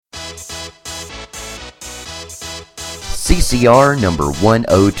CCR number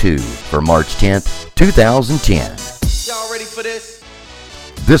 102 for March 10th, 2010. Y'all ready for this?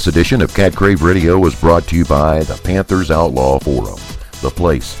 This edition of Cat Crave Radio was brought to you by the Panthers Outlaw Forum, the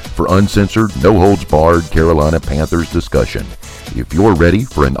place for uncensored, no-holds-barred Carolina Panthers discussion. If you're ready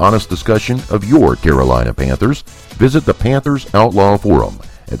for an honest discussion of your Carolina Panthers, visit the Panthers Outlaw Forum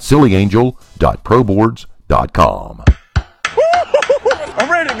at sillyangel.proboards.com. I'm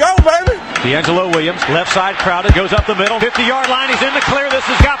ready to go, baby. D'Angelo Williams, left side crowded, goes up the middle, 50-yard line, he's in the clear, this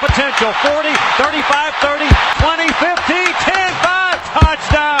has got potential, 40, 35, 30, 20, 15, 10, 5,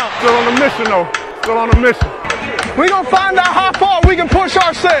 touchdown. Still on a mission, though. Still on a mission. We're going to find out how far we can push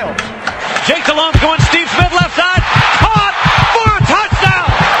ourselves. Jake Delhomme going Steve Smith, left side, caught for a touchdown.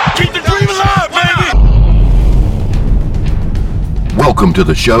 Keep the dream alive, baby. Welcome to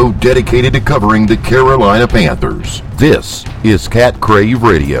the show dedicated to covering the Carolina Panthers. This is Cat Crave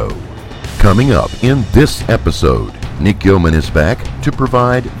Radio. Coming up in this episode, Nick Yeoman is back to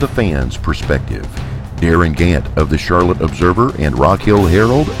provide the fans' perspective. Darren Gant of the Charlotte Observer and Rock Hill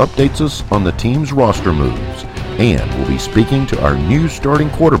Herald updates us on the team's roster moves. And we'll be speaking to our new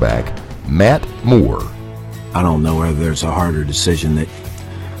starting quarterback, Matt Moore. I don't know whether there's a harder decision that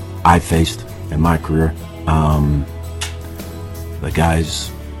I faced in my career. The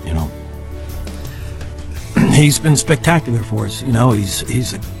guy's, he's been spectacular for us.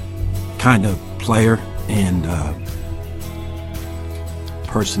 He's a kind of player and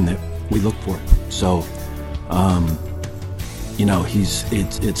person that we look for. So,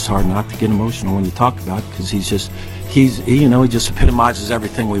 it's hard not to get emotional when you talk about it because he just epitomizes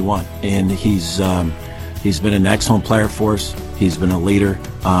everything we want. And he's been an excellent player for us. He's been a leader.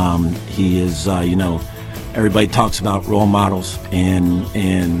 He is, everybody talks about role models, and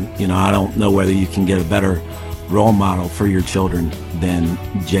I don't know whether you can get a better role model for your children than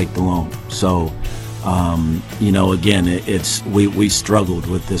Jake Delhomme. So, again, we struggled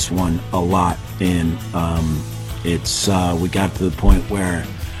with this one a lot, and we got to the point where,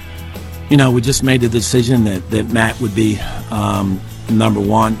 we just made the decision that Matt would be number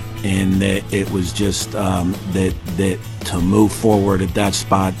one, and that it was just that to move forward at that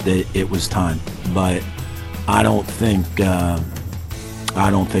spot that it was time. But I don't think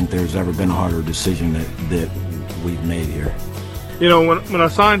there's ever been a harder decision that we've made here. When I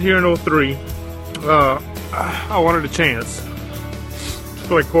signed here in 2003, I wanted a chance to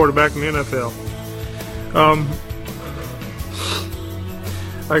play quarterback in the NFL.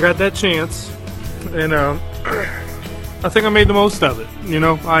 I got that chance, and I think I made the most of it.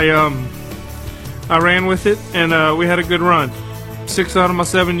 I ran with it, and we had a good run. 6 out of my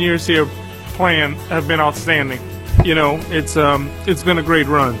 7 years here playing have been outstanding. It's been a great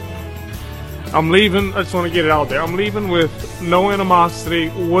run. I'm leaving. I just want to get it out there. I'm leaving with no animosity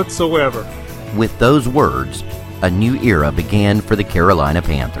whatsoever. With those words, a new era began for the Carolina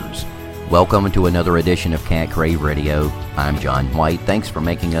Panthers. Welcome to another edition of Cat Crave Radio. I'm John White. Thanks for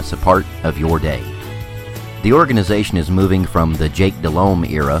making us a part of your day. The organization is moving from the Jake Delhomme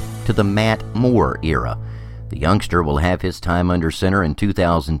era to the Matt Moore era. The youngster will have his time under center in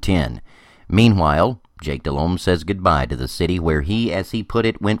 2010. Meanwhile, Jake Delhomme says goodbye to the city where he, as he put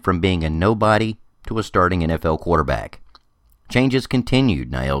it, went from being a nobody to a starting NFL quarterback. Changes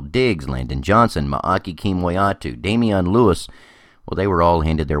continued. Niall Diggs, Landon Johnson, Maaki Kemoeatu, Damian Lewis, well, they were all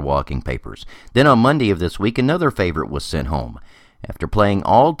handed their walking papers. Then on Monday of this week, another favorite was sent home. After playing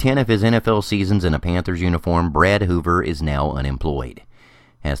all 10 of his NFL seasons in a Panthers uniform, Brad Hoover is now unemployed.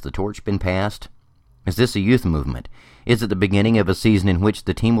 Has the torch been passed? Is this a youth movement? Is it the beginning of a season in which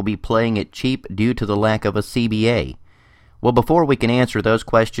the team will be playing it cheap due to the lack of a CBA? Well, before we can answer those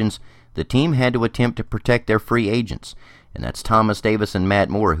questions, the team had to attempt to protect their free agents, and that's Thomas Davis and Matt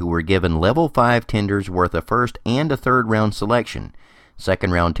Moore, who were given level 5 tenders worth a first and a third round selection.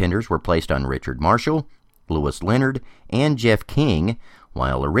 Second round tenders were placed on Richard Marshall, Lewis Leonard, and Jeff King,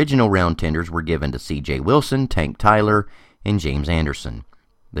 while original round tenders were given to C.J. Wilson, Tank Tyler, and James Anderson.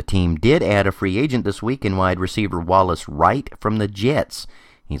 The team did add a free agent this week in wide receiver Wallace Wright from the Jets.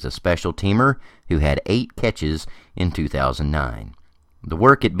 He's a special teamer who had 8 catches in 2009. The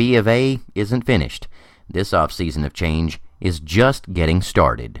work at B of A isn't finished. This offseason of change is just getting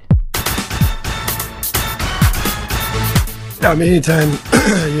started. Anytime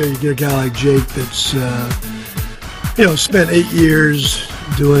you get a guy like Jake that's spent 8 years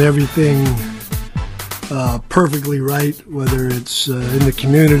doing everything perfectly right, whether it's in the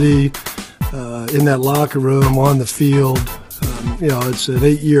community, in that locker room, on the field. It's an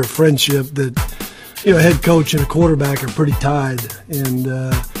 8-year friendship that, head coach and a quarterback are pretty tied. And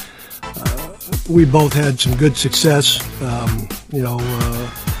we both had some good success. An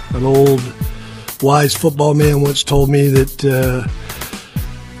old wise football man once told me that,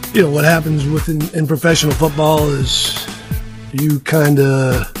 what happens in professional football is you kind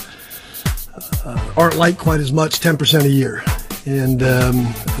of aren't liked quite as much 10% a year. And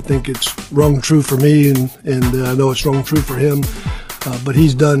I think it's rung true for me, and I know it's rung true for him. But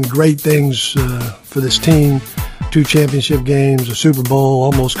he's done great things for this team. 2 championship games, a Super Bowl,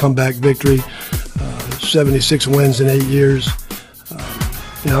 almost comeback victory, 76 wins in 8 years.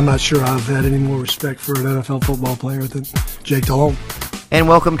 I'm not sure I've had any more respect for an NFL football player than Jake Delhomme. And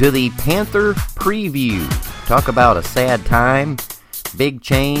welcome to the Panther Preview. Talk about a sad time, big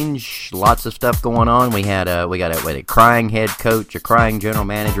change, lots of stuff going on. We got a crying head coach, a crying general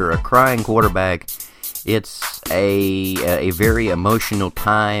manager, a crying quarterback. It's a very emotional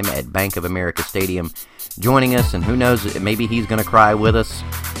time at Bank of America Stadium. Joining us, and who knows, maybe he's going to cry with us,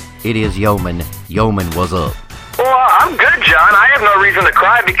 it is Yeoman. Yeoman, what's up? Well, I'm good, John. I have no reason to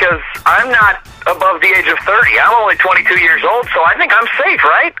cry because I'm not above the age of 30. I'm only 22 years old, so I think I'm safe,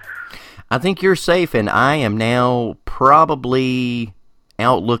 right? I think you're safe, and I am now probably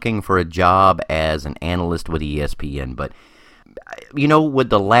out looking for a job as an analyst with ESPN, but with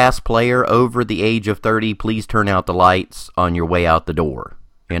the last player over the age of 30, please turn out the lights on your way out the door.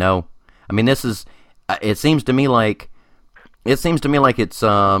 This is, it seems to me like it's,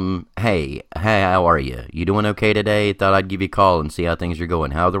 hey, how are you? You doing okay today? Thought I'd give you a call and see how things are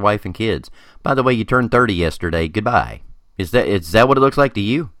going. How are the wife and kids? By the way, you turned 30 yesterday. Goodbye. Is that what it looks like to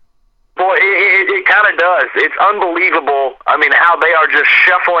you? Boy, it kind of does. It's unbelievable. How they are just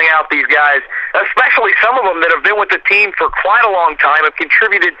shuffling out these guys, especially some of them that have been with the team for quite a long time, have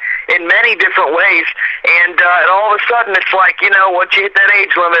contributed in many different ways, and all of a sudden it's like, once you hit that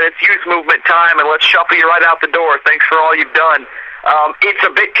age limit, it's youth movement time, and let's shuffle you right out the door. Thanks for all you've done. It's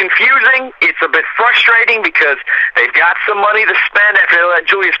a bit confusing. It's a bit frustrating because they've got some money to spend after they let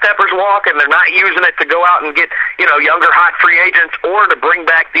Julius Peppers walk, and they're not using it to go out and get, younger hot free agents or to bring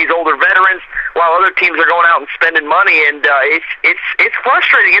back these older veterans while other teams are going out and spending money. And it's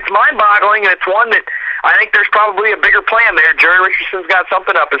frustrating. It's mind-boggling, and it's one that I think there's probably a bigger plan there. Jerry Richardson's got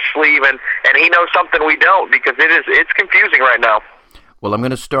something up his sleeve, and he knows something we don't, because it's confusing right now. Well, I'm going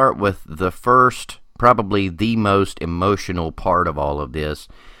to start with the first, probably the most emotional part of all of this,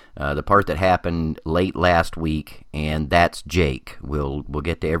 the part that happened late last week, and that's Jake. We'll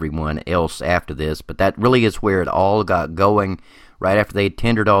get to everyone else after this, but that really is where it all got going, right after they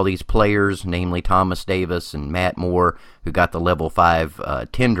tendered all these players, namely Thomas Davis and Matt Moore, who got the level 5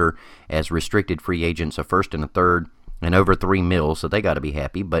 tender as restricted free agents, a first and a third, and over $3 million, so they got to be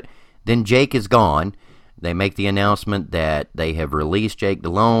happy. But then Jake is gone. They make the announcement that they have released Jake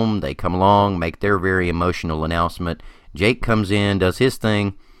Delhomme. They come along, make their very emotional announcement. Jake comes in, does his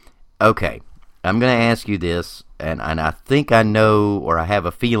thing. Okay, I'm going to ask you this, and I think I know, or I have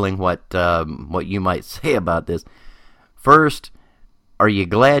a feeling what you might say about this. First, are you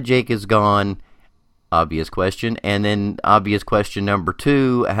glad Jake is gone? Obvious question. And then obvious question number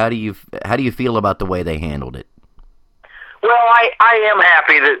 2, how do you feel about the way they handled it? Well, I am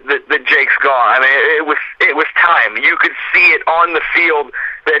happy that Jake's gone. It was time. You could see it on the field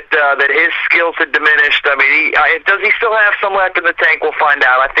that his skills had diminished. Does he still have some left in the tank? We'll find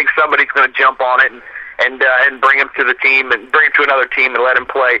out. I think somebody's going to jump on it and bring him to the team and bring him to another team and let him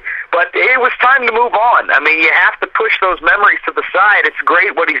play. But it was time to move on. You have to push those memories to the side. It's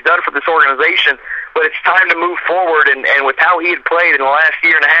great what he's done for this organization, but it's time to move forward. And with how he had played in the last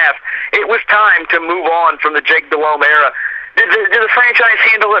year and a half, it was time to move on from the Jake Delhomme era. Did the franchise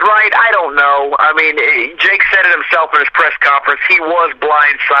handle it right? I don't know. Jake said it himself in his press conference. He was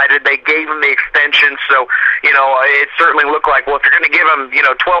blindsided. They gave him the extension, so, it certainly looked like, well, if you're going to give him,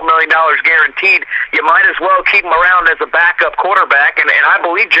 $12 million guaranteed, you might as well keep him around as a backup quarterback. And I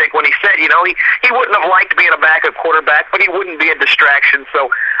believe Jake when he said, he wouldn't have liked being a backup quarterback, but he wouldn't be a distraction.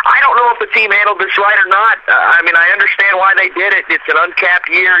 So I don't know if the team handled this right or not. I understand why they did it. It's an uncapped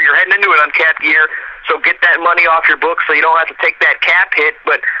year. You're heading into an uncapped year. So get that money off your books so you don't have to take that cap hit.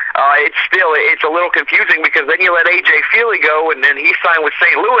 But it's a little confusing because then you let A.J. Feely go, and then he signed with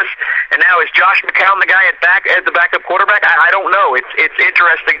St. Louis, and now is Josh McCown the guy as the backup quarterback? I don't know. It's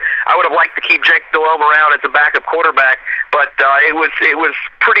interesting. I would have liked to keep Jake Delhomme around as a backup quarterback, but it was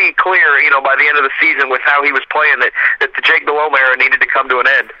pretty clear, by the end of the season with how he was playing that the Jake Delhomme era needed to come to an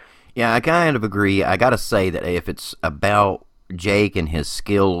end. Yeah, I kind of agree. I got to say that if it's about Jake and his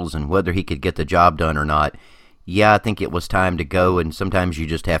skills and whether he could get the job done or not, yeah, I think it was time to go, and sometimes you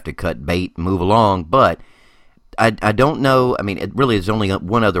just have to cut bait and move along, but I don't know. It really is only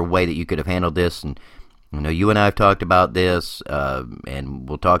one other way that you could have handled this, and you and I have talked about this, and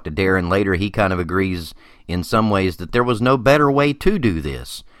we'll talk to Darren later. He kind of agrees in some ways that there was no better way to do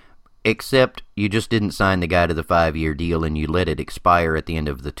this. except you just didn't sign the guy to the 5-year deal and you let it expire at the end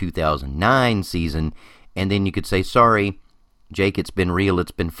of the 2009 season, and then you could say, sorry, Jake, it's been real,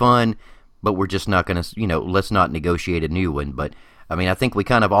 it's been fun, but we're just not going to, let's not negotiate a new one. But, I mean, I think we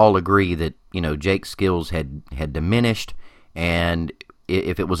kind of all agree that, Jake's skills had diminished, and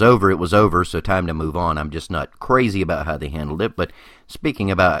if it was over, it was over, so time to move on. I'm just not crazy about how they handled it. But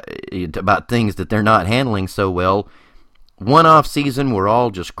speaking about things that they're not handling so well, one off season, we're all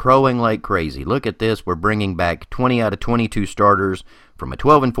just crowing like crazy. Look at this, we're bringing back 20 out of 22 starters from a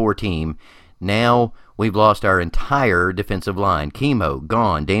 12-4 team. Now we've lost our entire defensive line. Chemo,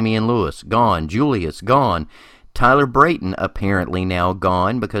 gone. Damian Lewis, gone. Julius, gone. Tyler Brayton apparently now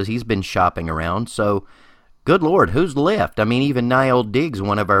gone because he's been shopping around. So, good Lord, who's left? I mean, even Niall Diggs,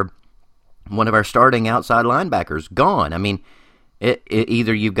 one of our starting outside linebackers, gone. I mean,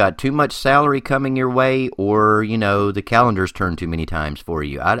 either you've got too much salary coming your way, or the calendar's turned too many times for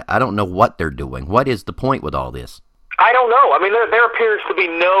you. I don't know what they're doing. What is the point with all this? I don't know. I mean, there appears to be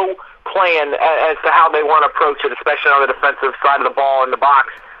no plan as to how they want to approach it, especially on the defensive side of the ball in the box.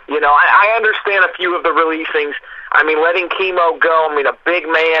 I understand a few of the releasings. I mean, letting Chemo go. I mean, a big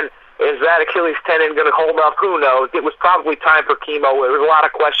man. Is that Achilles tendon going to hold up? Who knows? It was probably time for Chemo. There was a lot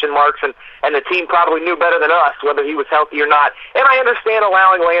of question marks, and the team probably knew better than us whether he was healthy or not. And I understand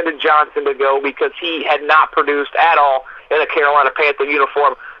allowing Landon Johnson to go because he had not produced at all in a Carolina Panther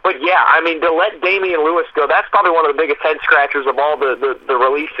uniform. But, yeah, I mean, to let Damian Lewis go, that's probably one of the biggest head-scratchers of all the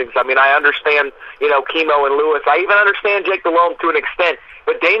releasings. I mean, I understand, Chemo and Lewis. I even understand Jake Delhomme to an extent.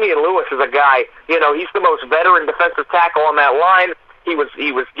 But Damian Lewis is a guy, he's the most veteran defensive tackle on that line. He was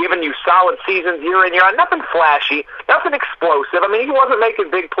giving you solid seasons year in, year out. Nothing flashy, nothing explosive. I mean, he wasn't making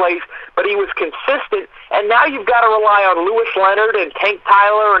big plays, but he was consistent. And now you've got to rely on Lewis Leonard and Tank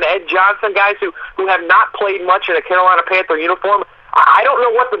Tyler and Ed Johnson, guys who have not played much in a Carolina Panther uniform. I don't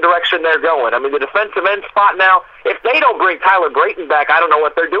know what the direction they're going. I mean, the defensive end spot now, if they don't bring Tyler Brayton back, I don't know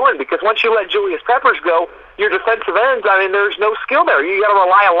what they're doing, because once you let Julius Peppers go, your defensive ends, I mean, there's no skill there. You got to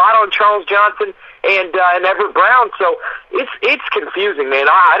rely a lot on Charles Johnson and Everett Brown, so it's confusing,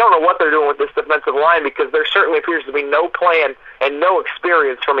 man. I don't know what they're doing with this defensive line, because there certainly appears to be no plan and no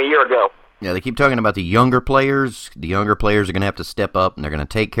experience from a year ago. Yeah, they keep talking about the younger players. The younger players are going to have to step up, and they're going to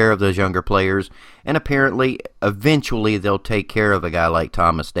take care of those younger players. And apparently, eventually, they'll take care of a guy like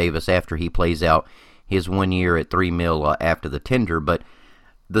Thomas Davis after he plays out his 1 year at $3 million after the tender. But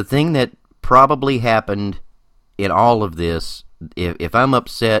the thing that probably happened in all of this, if I'm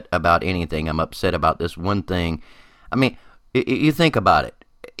upset about anything, I'm upset about this one thing. I mean, you think about it.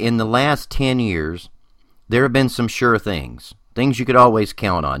 In the last 10 years, there have been some sure things. Things you could always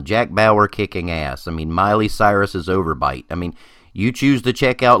count on. Jack Bauer kicking ass. I mean, Miley Cyrus's overbite. I mean, you choose the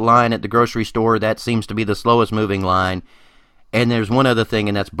checkout line at the grocery store, that seems to be the slowest moving line. And there's one other thing,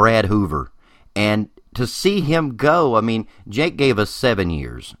 and that's Brad Hoover. And to see him go, I mean, Jake gave us 7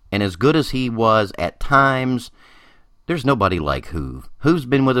 years. And as good as he was at times, there's nobody like Hoove. Hoove's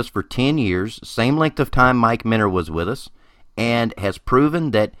been with us for 10 years, same length of time Mike Minter was with us, and has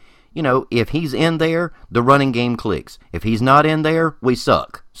proven that, if he's in there, the running game clicks. If he's not in there, we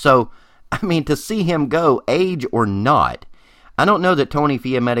suck. So, I mean, to see him go, age or not, I don't know that Tony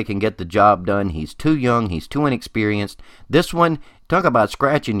Fiametta can get the job done. He's too young. He's too inexperienced. This one, talk about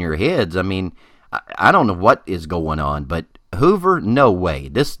scratching your heads. I mean, I don't know what is going on, but Hoover, no way.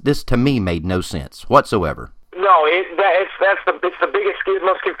 This to me made no sense whatsoever. No, it's the biggest,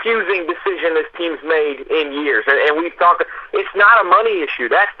 most confusing decision this team's made in years, and we've talked. It's not a money issue.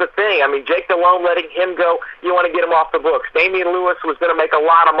 That's the thing. I mean, Jake Delhomme, letting him go, you want to get him off the books. Damian Lewis was going to make a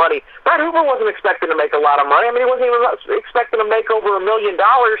lot of money. Brad Hoover wasn't expecting to make a lot of money. I mean, he wasn't even expecting to make over $1 million.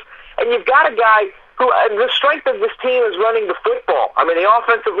 And you've got a guy who, the strength of this team is running the football. I mean, the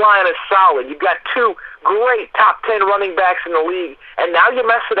offensive line is solid. You've got two great top 10 running backs in the league, and now you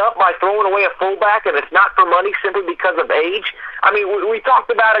mess it up by throwing away a fullback, and it's not for money, simply because of age. I mean, we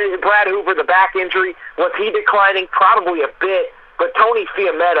talked about it in Brad Hoover, the back injury. Was he declining? Probably a bit, but Tony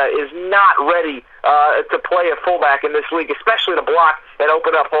Fiametta is not ready to play a fullback in this league, especially to block and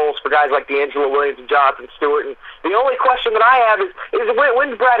open up holes for guys like D'Angelo Williams and Jonathan Stewart. And the only question that I have is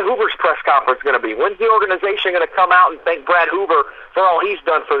when's Brad Hoover's press conference going to be? When's the organization going to come out and thank Brad Hoover for all he's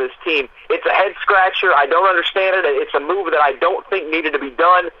done for this team? It's a head-scratcher. I don't understand it. It's a move that I don't think needed to be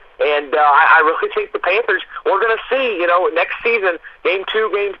done. And I really think the Panthers, we're going to see, next season, Game 2,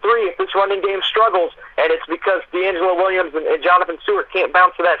 Game 3, if this running game struggles, and it's because D'Angelo Williams and Jonathan Stewart can't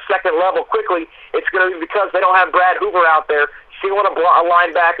bounce to that second level quickly, it's going to be because they don't have Brad Hoover out there sealing a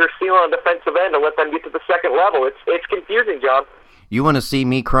linebacker, sealing a defensive end to let them get to the second level. It's confusing, John. You want to see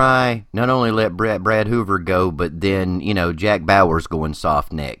me cry? Not only let Brad Hoover go, but then, Jack Bauer's going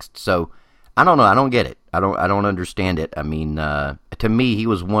soft next. So, I don't know. I don't get it. I don't understand it. I mean, to me, he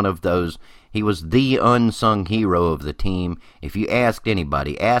was one of those. He was the unsung hero of the team. If you asked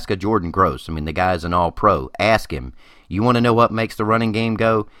anybody, ask a Jordan Gross. I mean, the guy's an all-pro. Ask him. You want to know what makes the running game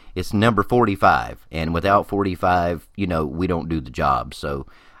go? It's number 45. And without 45, we don't do the job. So,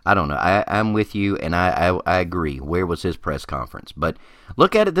 I don't know. I'm with you, and I agree. Where was his press conference? But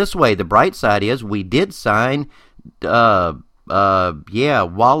look at it this way. The bright side is we did sign, Wallace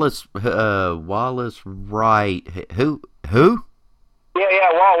Wright. Who?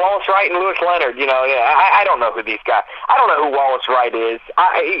 Yeah, Wallace Wright and Lewis Leonard. I don't know who these guys. I don't know who Wallace Wright is.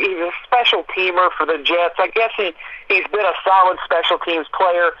 He's a special teamer for the Jets. I guess he's been a solid special teams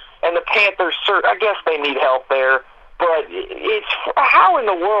player, and the Panthers. I guess they need help there. But it's how in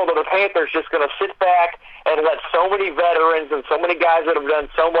the world are the Panthers just going to sit back and let so many veterans and so many guys that have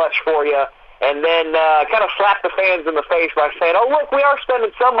done so much for you, and then kind of slap the fans in the face by saying, "Oh, look, we are spending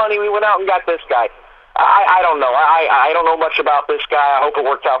some money. We went out and got this guy." I don't know. I don't know much about this guy. I hope it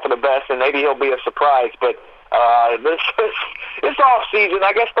works out for the best, and maybe he'll be a surprise. But this off season,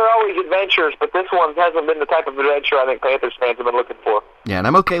 I guess there are always adventures, but this one hasn't been the type of adventure I think Panthers fans have been looking for. Yeah, and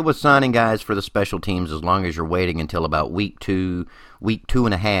I'm okay with signing guys for the special teams as long as you're waiting until about week two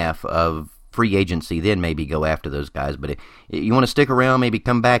and a half of free agency, then maybe go after those guys. But if you want to stick around, maybe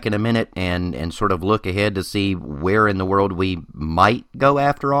come back in a minute and sort of look ahead to see where in the world we might go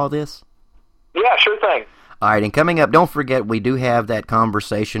after all this. Yeah, sure thing. All right, and coming up, don't forget, we do have that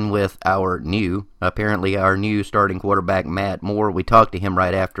conversation with our new starting quarterback, Matt Moore. We talked to him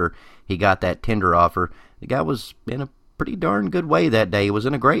right after he got that tender offer. The guy was in a pretty darn good way that day. He was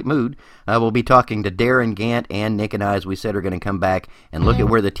in a great mood. We'll be talking to Darren Gant, and Nick and I, as we said, are going to come back and look at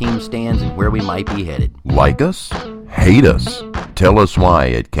where the team stands and where we might be headed. Like us? Hate us? Tell us why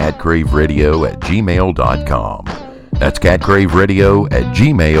at catcraveradio@gmail.com. That's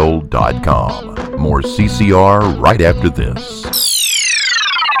catcraveradio@gmail.com. More CCR right after this.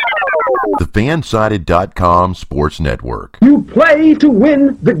 The Fansided.com Sports Network. You play to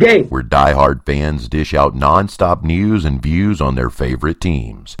win the game. Where diehard fans dish out nonstop news and views on their favorite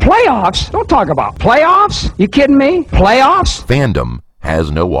teams. Playoffs? Don't talk about playoffs. You kidding me? Playoffs? Fandom has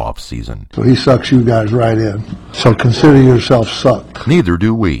no off season. So he sucks you guys right in. So consider yourself sucked. Neither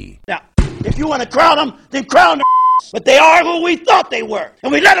do we. Now, if you want to crown them, then crown them. But they are who we thought they were,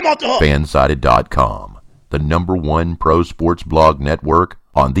 and we let them off the hook. Fansided.com, the #1 pro sports blog network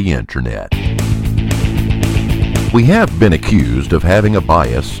on the internet. We have been accused of having a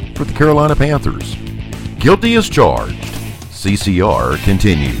bias for the Carolina Panthers. Guilty as charged. CCR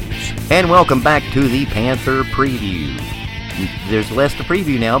continues. And welcome back to the Panther Preview. There's less to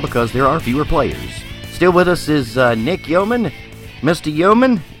preview now because there are fewer players. Still with us is Nick Yeoman. Mr.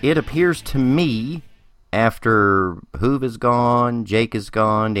 Yeoman, it appears to me, after Hoove is gone, Jake is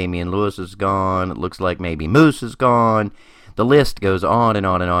gone, Damian Lewis is gone, it looks like maybe Moose is gone. The list goes on and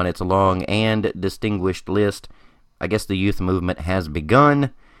on and on. It's a long and distinguished list. I guess the youth movement has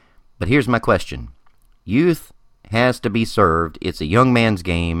begun. But here's my question. Youth has to be served. It's a young man's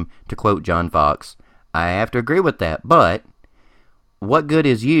game, to quote John Fox. I have to agree with that. But what good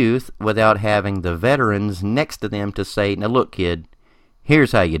is youth without having the veterans next to them to say, now look, kid,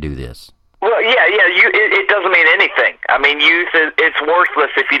 here's how you do this? Well, yeah, it doesn't mean anything. I mean, youth, it's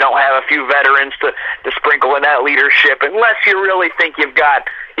worthless if you don't have a few veterans to sprinkle in that leadership, unless you really think you've got,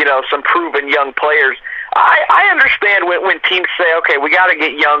 some proven young players. I understand when teams say, okay, we got to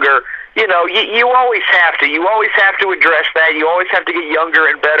get younger. You always have to. You always have to address that. You always have to get younger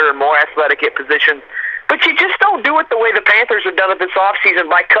and better and more athletic at positions. But you just don't do it the way the Panthers have done it this offseason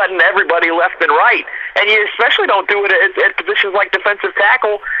by cutting everybody left and right. And you especially don't do it at positions like defensive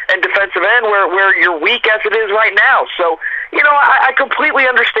tackle and defensive end where you're weak as it is right now. So, I completely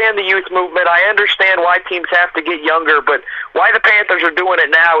understand the youth movement. I understand why teams have to get younger, but why the Panthers are doing it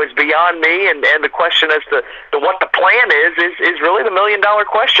now is beyond me. And the question as to what the plan is really the million-dollar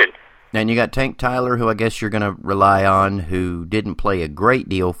question. And you got Tank Tyler, who I guess you're going to rely on, who didn't play a great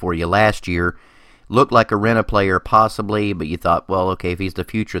deal for you last year. Looked like a rent-a player possibly, but you thought, well, okay, if he's the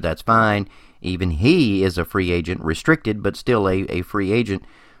future, that's fine. Even he is a free agent, restricted, but still a free agent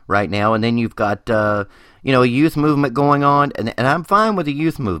right now. And then you've got, a youth movement going on, and I'm fine with the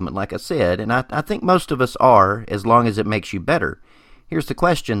youth movement, like I said, and I think most of us are, as long as it makes you better. Here's the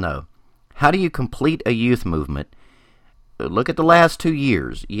question, though. How do you complete a youth movement? Look at the last 2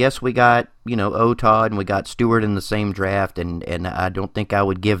 years. Yes, we got, Otod and we got Stewart in the same draft, and I don't think I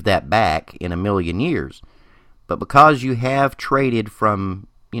would give that back in a million years. But because you have traded from,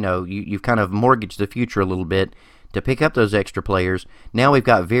 you've kind of mortgaged the future a little bit to pick up those extra players. Now we've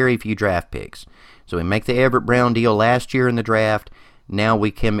got very few draft picks. So we make the Everett Brown deal last year in the draft. Now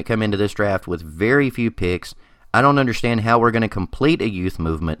we can come into this draft with very few picks. I don't understand how we're going to complete a youth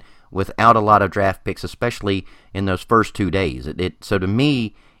movement without a lot of draft picks, especially in those first 2 days. So to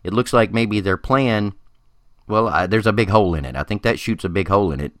me, it looks like maybe their plan, well, there's a big hole in it. I think that shoots a big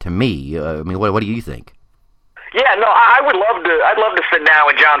hole in it to me. I mean, what do you think? Yeah, no, I'd love to sit down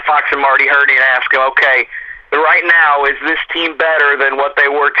with John Fox and Marty Hurney and ask them, okay, right now, is this team better than what they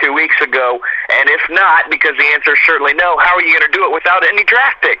were 2 weeks ago? And if not, because the answer is certainly no, how are you going to do it without any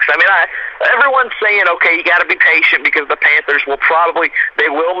draft picks? I mean, everyone's saying, okay, you got to be patient because the Panthers will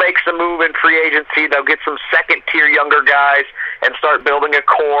make some move in free agency. They'll get some second-tier younger guys and start building a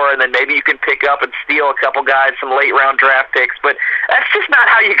core, and then maybe you can pick up and steal a couple guys, some late-round draft picks. But that's just not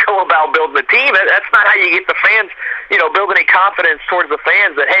how you go about building a team. That's not how you get the fans, build any confidence towards the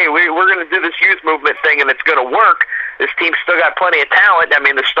fans that, hey, we're going to do this youth movement thing and it's going to work. This team's still got plenty of talent. I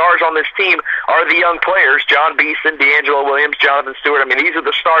mean, the stars on this team are the young players, John Beeson, D'Angelo Williams, Jonathan Stewart. I mean, these are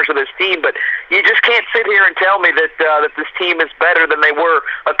the stars of this team, but you just can't sit here and tell me that this team is better than they were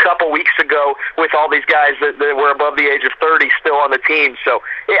a couple weeks ago with all these guys that were above the age of 30 still on the team. So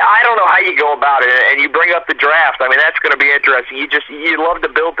I don't know how you go about it, and you bring up the draft. I mean, that's going to be interesting. You love to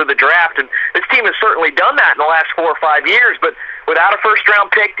build to the draft, and this team has certainly done that in the last 4 or 5 years, but without a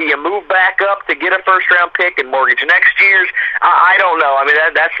first-round pick, do you move back up to get a first-round pick and mortgage next year's? I don't know. I mean,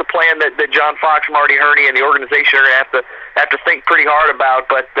 that's the plan that John Fox, Marty Hurney, and the organization are going to have to think pretty hard about.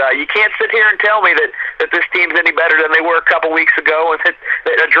 But you can't sit here and tell me that this team's any better than they were a couple weeks ago, and that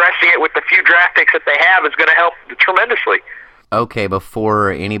addressing it with the few draft picks that they have is going to help tremendously. Okay,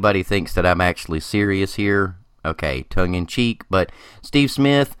 before anybody thinks that I'm actually serious here, okay, tongue-in-cheek, but Steve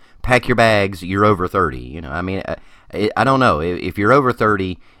Smith, pack your bags, you're over 30. I mean, I don't know. If you're over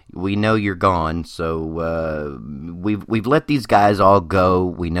 30, we know you're gone. So we've let these guys all go.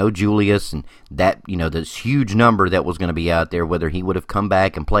 We know Julius and that, this huge number that was going to be out there, whether he would have come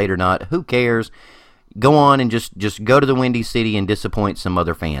back and played or not, who cares? Go on and just go to the Windy City and disappoint some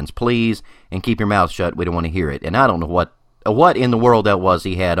other fans, please, and keep your mouth shut. We don't want to hear it. And I don't know what in the world that was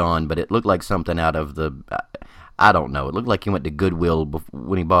he had on, but it looked like something out of the, I don't know. It looked like he went to Goodwill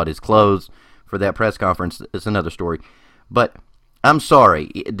when he bought his clothes for that press conference. It's another story. But I'm sorry,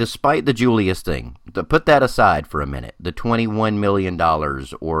 despite the Julius thing, to put that aside for a minute, the $21 million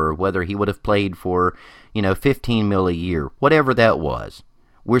or whether he would have played for, $15 million a year, whatever that was,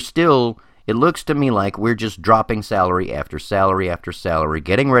 it looks to me like we're just dropping salary after salary after salary,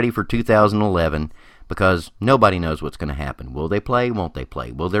 getting ready for 2011 because nobody knows what's going to happen. Will they play? Won't they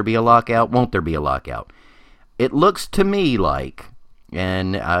play? Will there be a lockout? Won't there be a lockout? It looks to me like,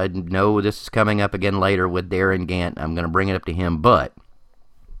 and I know this is coming up again later with Darren Gant, I'm going to bring it up to him, but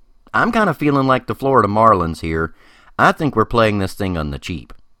I'm kind of feeling like the Florida Marlins here. I think we're playing this thing on the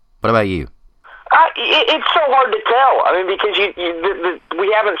cheap. What about you? It's so hard to tell. I mean, because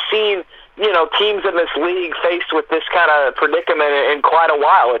we haven't seen, teams in this league faced with this kind of predicament in quite a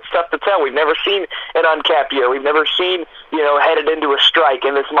while. It's tough to tell. We've never seen an uncapped year. We've never seen, headed into a strike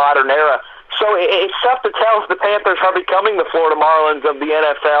in this modern era. So it's tough to tell if the Panthers are becoming the Florida Marlins of the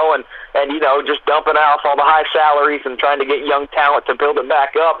NFL and just dumping off all the high salaries and trying to get young talent to build it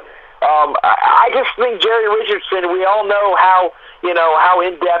back up. I just think Jerry Richardson, we all know how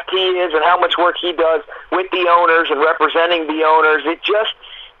in-depth he is and how much work he does with the owners and representing the owners. It just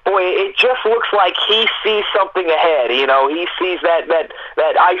looks like he sees something ahead. He sees that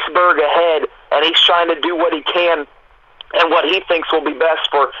iceberg ahead, and he's trying to do what he can and what he thinks will be best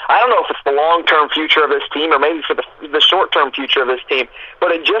for, I don't know if it's the long-term future of this team or maybe for the short-term future of this team,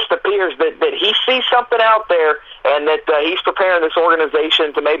 but it just appears that he sees something out there and that he's preparing this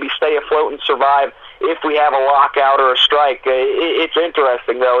organization to maybe stay afloat and survive if we have a lockout or a strike. It's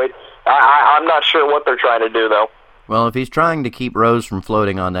interesting, though. I'm not sure what they're trying to do, though. Well, if he's trying to keep Rose from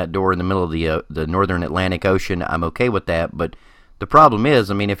floating on that door in the middle of the northern Atlantic Ocean, I'm okay with that, but the problem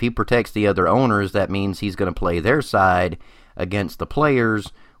is, if he protects the other owners, that means he's going to play their side against the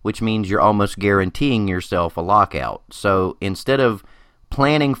players, which means you're almost guaranteeing yourself a lockout. So instead of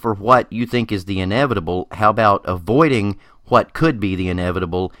planning for what you think is the inevitable, how about avoiding what could be the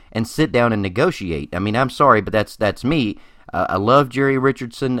inevitable and sit down and negotiate? I'm sorry, but that's me. I love Jerry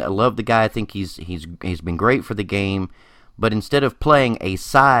Richardson. I love the guy. I think he's been great for the game. But instead of playing a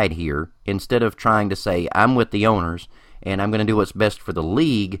side here, instead of trying to say, I'm with the owners, and I'm going to do what's best for the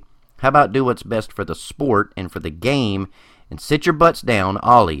league, how about do what's best for the sport and for the game, and sit your butts down,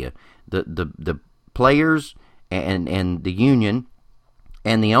 all of you, the players and the union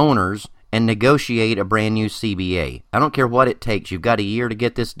and the owners, and negotiate a brand new CBA. I don't care what it takes. You've got a year to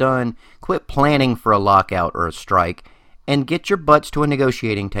get this done. Quit planning for a lockout or a strike and get your butts to a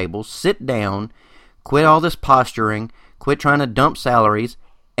negotiating table. Sit down. Quit all this posturing. Quit trying to dump salaries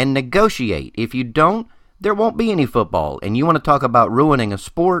and negotiate. If you don't, there won't be any football. And you want to talk about ruining a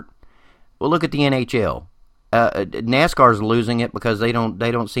sport? Well, look at the NHL. NASCAR's losing it because they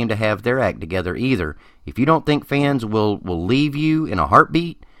don't seem to have their act together either. If you don't think fans will leave you in a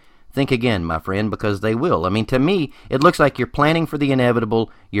heartbeat, think again, my friend, because they will. I mean, to me, it looks like you're planning for the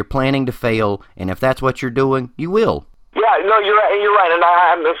inevitable, you're planning to fail, and if that's what you're doing, you will. Yeah, no, you're right, and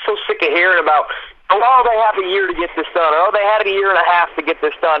I'm so sick of hearing about, oh, they have a year to get this done, oh, they had a year and a half to get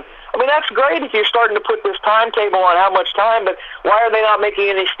this done. I mean, that's great if you're starting to put this timetable on how much time, but why are they not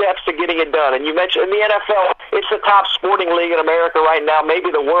making any steps to getting it done? And you mentioned in the NFL, it's the top sporting league in America right now, maybe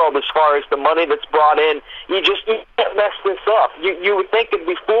the world as far as the money that's brought in. You can't mess this up. You would think it'd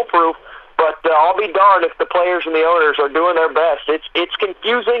be foolproof, but I'll be darned if the players and the owners are doing their best. It's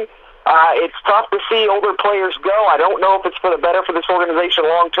confusing. It's tough to see older players go. I don't know if it's for the better for this organization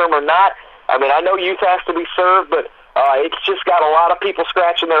long term or not. I mean, I know youth has to be served, but it's just got a lot of people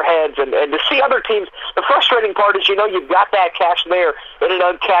scratching their heads. And to see other teams, the frustrating part is, you've got that cash there in an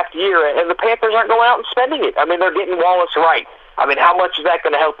uncapped year, and the Panthers aren't going out and spending it. I mean, they're getting Wallace right. I mean, how much is that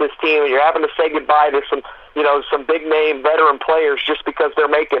going to help this team? You're having to say goodbye to some big-name veteran players just because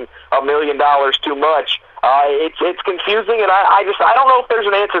they're making $1 million too much. It's confusing, and I don't know if there's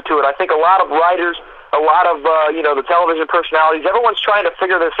an answer to it. I think a lot of writers, a lot of the television personalities, everyone's trying to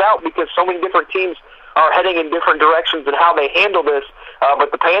figure this out because so many different teams are heading in different directions in how they handle this.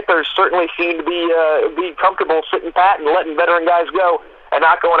 But the Panthers certainly seem to be comfortable sitting pat and letting veteran guys go and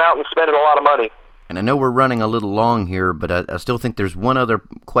not going out and spending a lot of money. And I know we're running a little long here, but I still think there's one other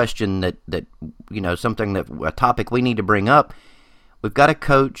question that a topic we need to bring up. We've got a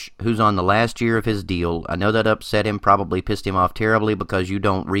coach who's on the last year of his deal. I know that upset him, probably pissed him off terribly because you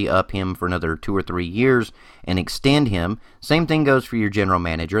don't re-up him for another 2 or 3 years and extend him. Same thing goes for your general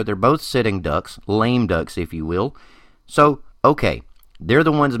manager. They're both sitting ducks, lame ducks, if you will. So, okay, they're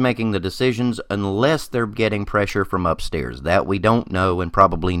the ones making the decisions unless they're getting pressure from upstairs. That we don't know and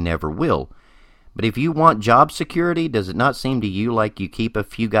probably never will. But if you want job security, does it not seem to you like you keep a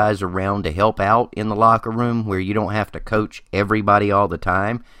few guys around to help out in the locker room where you don't have to coach everybody all the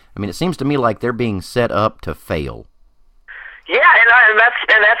time? I mean, it seems to me like they're being set up to fail. Yeah, and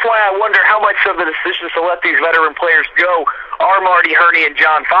that's why I wonder how much of the decisions to let these veteran players go are Marty Hurney and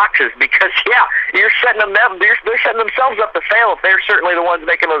John Fox's, because they're setting themselves up to fail if they're certainly the ones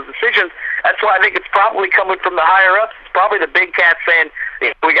making those decisions. That's why I think it's probably coming from the higher ups. It's probably the big cats saying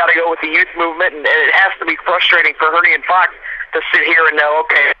we got to go with the youth movement, and it has to be frustrating for Hurney and Fox to sit here and know,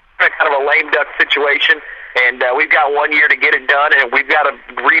 okay, it's kind of a lame duck situation. And we've got 1 year to get it done, and we've got to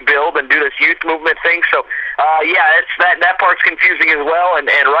rebuild and do this youth movement thing. So, that part's confusing as well. And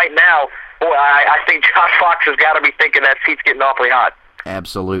right now, boy, I think Josh Fox has got to be thinking that seat's getting awfully hot.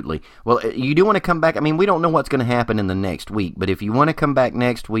 Absolutely. Well, you do want to come back. I mean, we don't know what's going to happen in the next week, but if you want to come back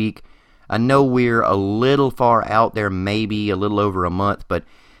next week, I know we're a little far out there, maybe a little over a month, but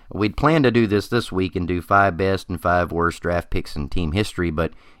we'd plan to do this week and do 5 best and 5 worst draft picks in team history,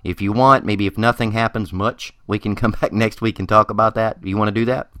 but if you want, maybe if nothing happens much, we can come back next week and talk about that. You want to do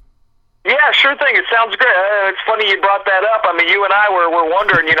that? Yeah, sure thing. It sounds great. It's funny you brought that up. I mean, you and I were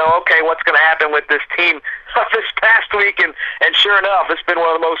wondering, okay, what's going to happen with this team this past week, and sure enough, it's been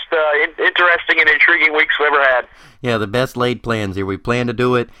one of the most interesting and intriguing weeks we've ever had. Yeah, the best laid plans here. We plan to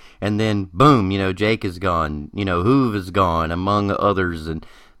do it, and then boom, Jake is gone, Hoove is gone, among others, and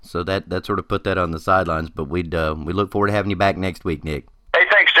so that sort of put that on the sidelines. But we look forward to having you back next week, Nick. Hey,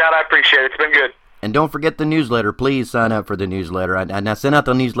 thanks, John. I appreciate it. It's been good. And don't forget the newsletter. Please sign up for the newsletter. I sent out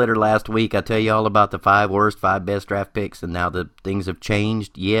the newsletter last week. I tell you all about the 5 worst, 5 best draft picks, and now the things have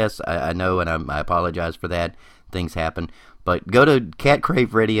changed. Yes, I know, and I apologize for that. Things happen. But go to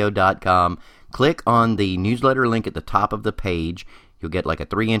catcraveradio.com. Click on the newsletter link at the top of the page. You'll get like a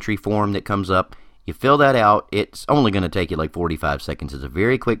 3-entry form that comes up. You fill that out. It's only going to take you like 45 seconds. It's a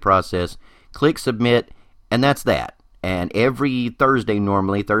very quick process. Click submit, and that's that. And every Thursday,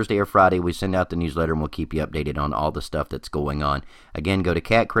 normally, Thursday or Friday, we send out the newsletter, and we'll keep you updated on all the stuff that's going on. Again, go to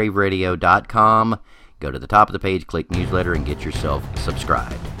catcraveradio.com, go to the top of the page, click newsletter, and get yourself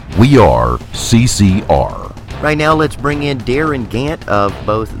subscribed. We are CCR. Right now, let's bring in Darren Gant of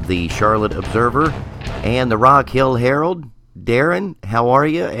both the Charlotte Observer and the Rock Hill Herald. Darren, how are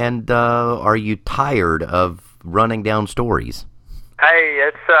you? And are you tired of running down stories? Hey,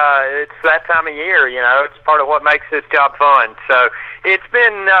 it's that time of year, it's part of what makes this job fun. So it's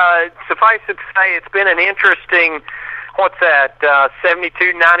been, suffice it to say, it's been an interesting what's that,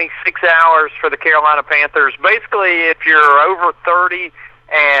 72, 96 hours for the Carolina Panthers. Basically, if you're over 30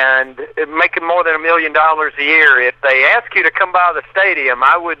 and making more than $1 million a year, if they ask you to come by the stadium,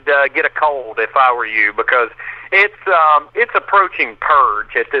 I would get a cold if I were you, because it's approaching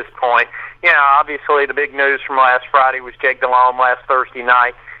purge at this point. You know, obviously the big news from last Friday was Jake Delhomme last Thursday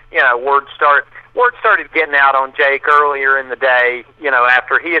night. You know, word started getting out on Jake earlier in the day, you know,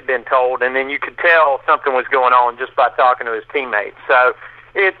 after he had been told, and then you could tell something was going on just by talking to his teammates. So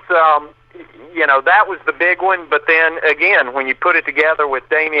it's, you know, that was the big one. But then, again, when you put it together with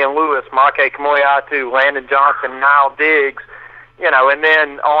Damian Lewis, Make Kamoiatu, Landon Johnson, Niall Diggs, you know, and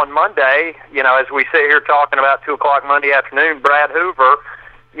then on Monday, you know, as we sit here talking about 2 o'clock Monday afternoon, Brad Hoover,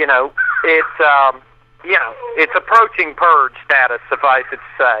 you know, it's approaching purge status, suffice it to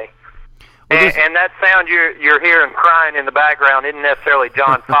say. And that sound you're hearing crying in the background isn't necessarily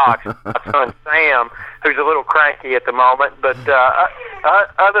John Fox, my son Sam, who's a little cranky at the moment. But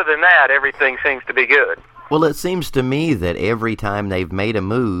other than that, everything seems to be good. Well, it seems to me that every time they've made a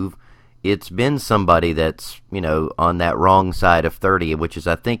move, it's been somebody that's, you know, on that wrong side of 30, which is,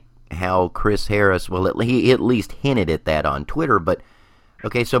 I think, how Chris Harris, well, he at least hinted at that on Twitter. But,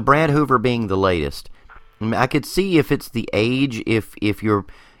 okay, so Brad Hoover being the latest. I mean, I could see if it's the age, if you're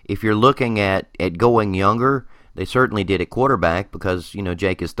looking at going younger, they certainly did at quarterback because, you know,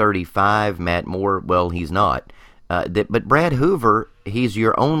 Jake is 35, Matt Moore, well, he's not. But Brad Hoover, he's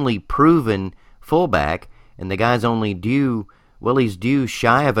your only proven fullback, and the guy's only due, well, he's due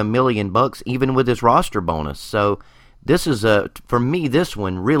shy of $1 million even with his roster bonus. So this is for me, this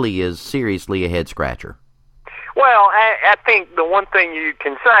one really is seriously a head-scratcher. Well, I think the one thing you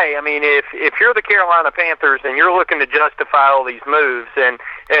can say, I mean, if you're the Carolina Panthers and you're looking to justify all these moves, and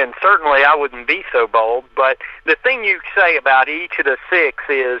certainly I wouldn't be so bold, but the thing you say about each of the 6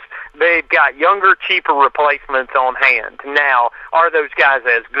 is they've got younger, cheaper replacements on hand. Now, are those guys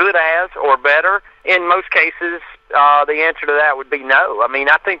as good as or better? In most cases, the answer to that would be no. I mean,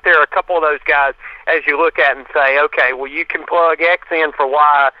 I think there are a couple of those guys, as you look at and say, okay, well, you can plug X in for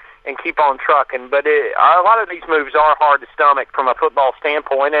Y and keep on trucking. But a lot of these moves are hard to stomach from a football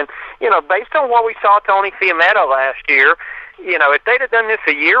standpoint. And, you know, based on what we saw Tony Fiammetta last year, you know, if they'd have done this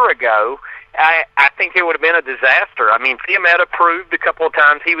a year ago, I think it would have been a disaster. I mean, Fiammetta proved a couple of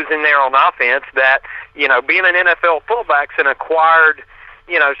times he was in there on offense that, you know, being an NFL fullback's an acquired,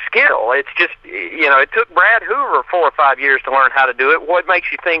 you know, skill. It's just, you know, it took Brad Hoover 4 or 5 years to learn how to do it. What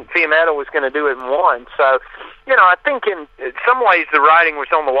makes you think Fiammetta was going to do it in one? So, you know, I think in some ways the writing was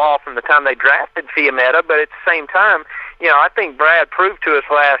on the wall from the time they drafted Fiammetta, but at the same time, you know, I think Brad proved to us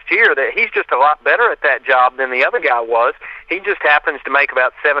last year that he's just a lot better at that job than the other guy was. He just happens to make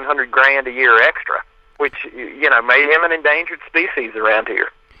about $700,000 a year extra, which, you know, made him an endangered species around here.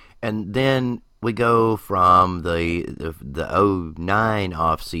 And then we go from the 09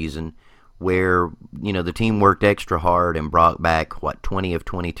 offseason where, you know, the team worked extra hard and brought back, 20 of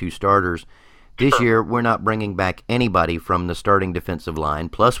 22 starters. This year, we're not bringing back anybody from the starting defensive line,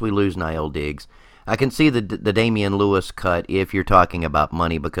 plus we lose Niall Diggs. I can see the Damian Lewis cut if you're talking about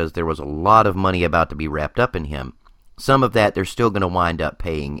money because there was a lot of money about to be wrapped up in him. Some of that they're still going to wind up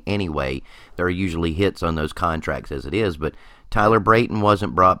paying anyway. There are usually hits on those contracts as it is, but Tyler Brayton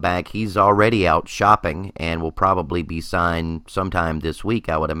wasn't brought back. He's already out shopping and will probably be signed sometime this week,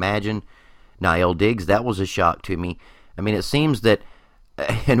 I would imagine. Niall Diggs, that was a shock to me. I mean, it seems that,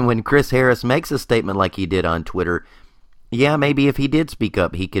 and when Chris Harris makes a statement like he did on Twitter, yeah, maybe if he did speak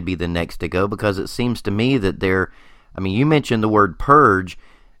up, he could be the next to go, because it seems to me that you mentioned the word purge.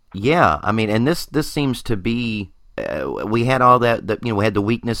 Yeah, I mean, and this seems to be, we had all that, we had the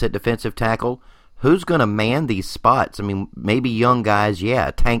weakness at defensive tackle. Who's going to man these spots? I mean, maybe young guys, yeah,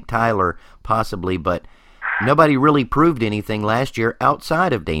 Tank Tyler possibly, but nobody really proved anything last year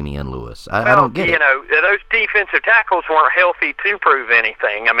outside of Damian Lewis. I don't get it. You know, those defensive tackles weren't healthy to prove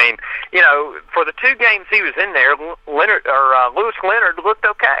anything. I mean, you know, for the 2 games he was in there, Lewis Leonard looked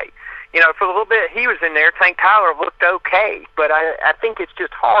okay. You know, for a little bit he was in there, Tank Tyler looked okay. But I think it's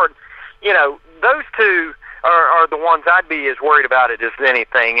just hard. You know, those 2 are the ones I'd be as worried about it as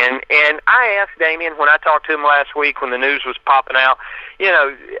anything. And I asked Damian when I talked to him last week when the news was popping out, you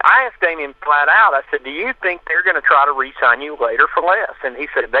know, I asked Damian flat out, I said, do you think they're going to try to re-sign you later for less? And he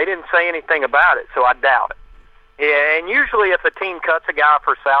said, they didn't say anything about it, so I doubt it. Yeah, and usually if a team cuts a guy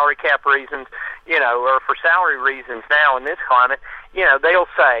for salary cap reasons, you know, or for salary reasons now in this climate, you know, they'll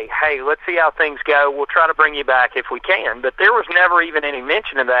say, hey, let's see how things go. We'll try to bring you back if we can. But there was never even any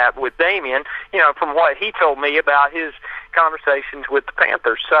mention of that with Damian, you know, from what he told me about his conversations with the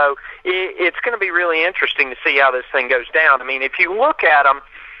Panthers. So it's going to be really interesting to see how this thing goes down. I mean, if you look at them,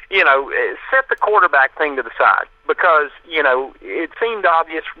 set the quarterback thing to the side because, it seemed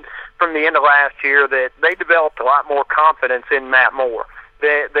obvious from the end of last year that they developed a lot more confidence in Matt Moore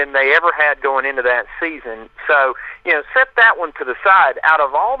than they ever had going into that season. So, set that one to the side. Out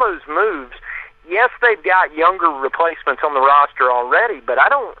of all those moves, yes, they've got younger replacements on the roster already, but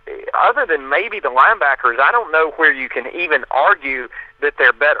other than maybe the linebackers, I don't know where you can even argue that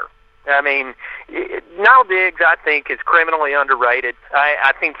they're better. I mean, Nile Diggs, I think, is criminally underrated.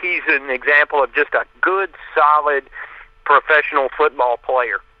 I think he's an example of just a good, solid professional football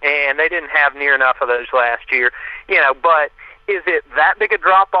player, and they didn't have near enough of those last year. But is it that big a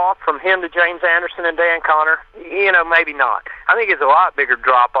drop-off from him to James Anderson and Dan Connor? Maybe not. I think it's a lot bigger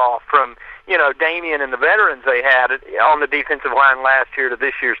drop-off from, Damian and the veterans they had on the defensive line last year to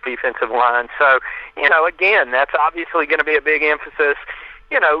this year's defensive line. So, again, that's obviously going to be a big emphasis.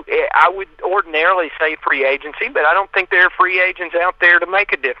 I would ordinarily say free agency, but I don't think there are free agents out there to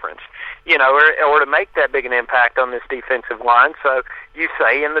make a difference, or to make that big an impact on this defensive line. So you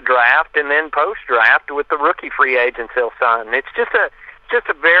say in the draft and then post-draft with the rookie free agents they'll sign. It's just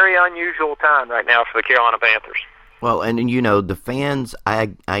a very unusual time right now for the Carolina Panthers. Well, and the fans, I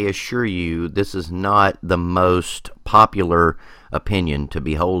assure you, this is not the most popular opinion to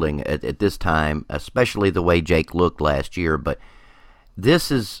be holding at this time, especially the way Jake looked last year, but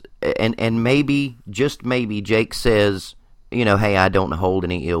this is, and maybe, just maybe, Jake says, hey, I don't hold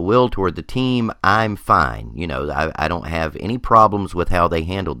any ill will toward the team. I'm fine. I don't have any problems with how they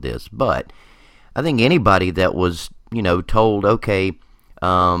handled this. But I think anybody that was, told, okay,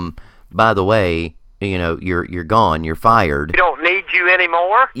 by the way, you're gone, you're fired. We don't need you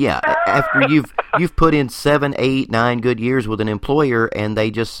anymore. Yeah, after you've put in 7, 8, 9 good years with an employer, and they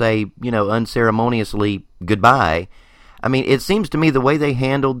just say, unceremoniously goodbye. I mean, it seems to me the way they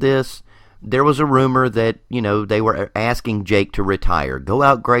handled this, there was a rumor that, they were asking Jake to retire. Go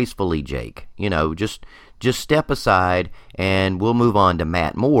out gracefully, Jake. Just step aside and we'll move on to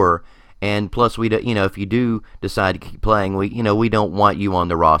Matt Moore. And plus, if you do decide to keep playing, we don't want you on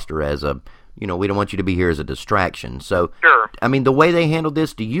the roster as a, we don't want you to be here as a distraction. So, sure. I mean, the way they handled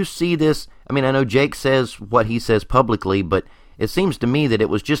this, do you see this? I mean, I know Jake says what he says publicly, but it seems to me that it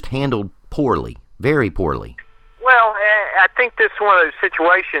was just handled poorly, very poorly. Well, I think this is one of those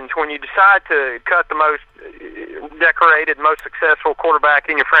situations when you decide to cut the most decorated, most successful quarterback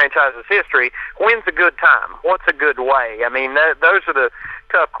in your franchise's history, when's a good time? What's a good way? I mean, those are the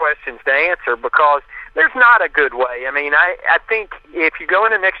tough questions to answer because there's not a good way. I mean, I think if you go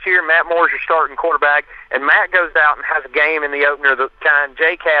into next year, Matt Moore's your starting quarterback, and Matt goes out and has a game in the opener the kind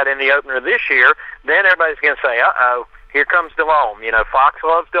Jake had in the opener this year, then everybody's going to say, uh-oh. Here comes Delhomme. Fox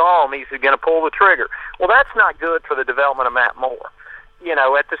loves Delhomme. He's going to pull the trigger. Well, that's not good for the development of Matt Moore.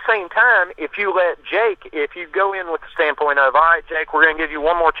 At the same time, if you let Jake, if you go in with the standpoint of, all right, Jake, we're going to give you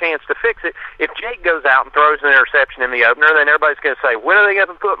one more chance to fix it. If Jake goes out and throws an interception in the opener, then everybody's going to say, when are they going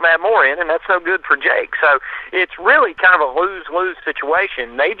to put Matt Moore in? And that's no good for Jake. So it's really kind of a lose-lose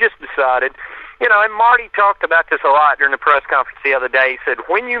situation. They just decided, and Marty talked about this a lot during the press conference the other day. He said,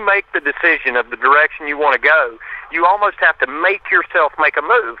 when you make the decision of the direction you want to go, you almost have to make yourself make a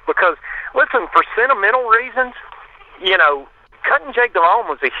move. Because, listen, for sentimental reasons, cutting Jake Delhomme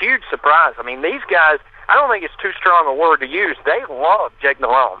was a huge surprise. I mean, these guys, I don't think it's too strong a word to use. They love Jake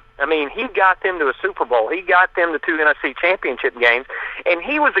Delhomme. I mean, he got them to a Super Bowl. He got them to 2 NFC championship games. And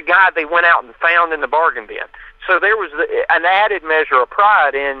he was a guy they went out and found in the bargain bin. So there was an added measure of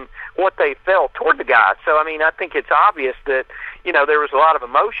pride in what they felt toward the guy. So, I mean, I think it's obvious that, there was a lot of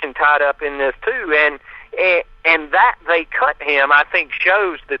emotion tied up in this, too. And that they cut him, I think,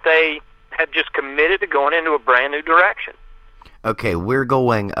 shows that they have just committed to going into a brand new direction. Okay, we're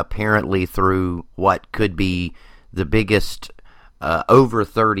going apparently through what could be the biggest over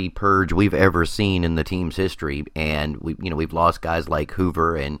 30 purge we've ever seen in the team's history, and we've lost guys like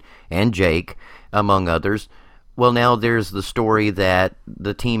Hoover and Jake, among others. Well, now there's the story that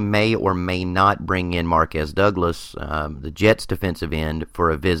the team may or may not bring in Marquez Douglas, the Jets' defensive end, for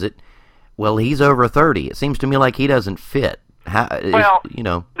a visit. Well, he's over 30. It seems to me like he doesn't fit.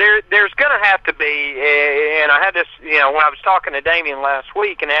 There's going to have to be, and I had this, when I was talking to Damian last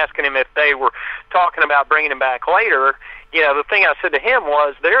week and asking him if they were talking about bringing him back later, the thing I said to him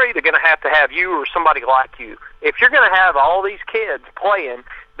was, they're either going to have you or somebody like you. If you're going to have all these kids playing,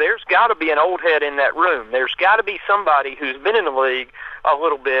 there's got to be an old head in that room. There's got to be somebody who's been in the league a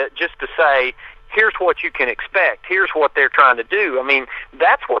little bit just to say, here's what you can expect. Here's what they're trying to do. I mean,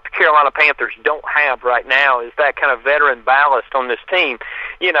 that's what the Carolina Panthers don't have right now, is that kind of veteran ballast on this team.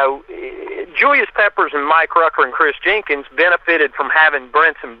 Julius Peppers and Mike Rucker and Chris Jenkins benefited from having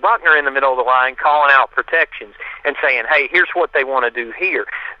Brinson Buckner in the middle of the line calling out protections and saying, hey, here's what they want to do here.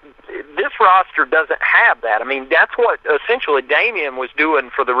 This roster doesn't have that. I mean, that's what essentially Damian was doing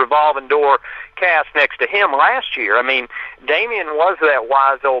for the revolving door cast next to him last year. I mean, Damian was that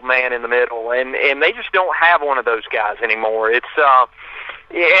wise old man in the middle, and they just don't have one of those guys anymore. It's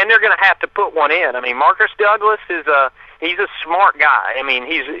and they're going to have to put one in. I mean, Marcus Douglas he's a smart guy. I mean,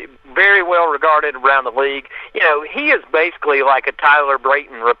 he's very well regarded around the league. You know, he is basically like a Tyler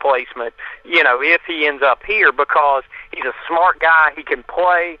Brayton replacement, you know, if he ends up here, because he's a smart guy. He can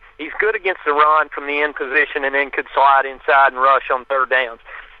play. He's good against the run from the end position and then could slide inside and rush on third downs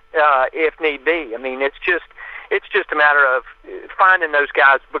if need be. I mean, it's just a matter of finding those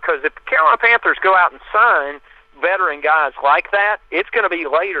guys, because if the Carolina Panthers go out and sign veteran guys like that, it's going to be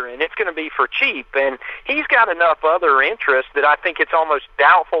later, and it's going to be for cheap. And he's got enough other interest that I think it's almost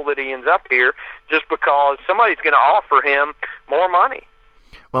doubtful that he ends up here, just because somebody's going to offer him more money.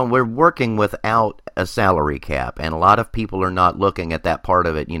 Well, we're working without a salary cap, and a lot of people are not looking at that part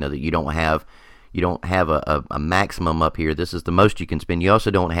of it, you know, that you don't have a maximum up here. This is the most you can spend. You also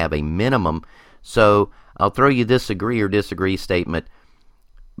don't have a minimum. So I'll throw you this agree or disagree statement,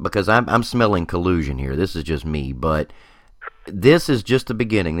 because I'm smelling collusion here. This is just me, but this is just the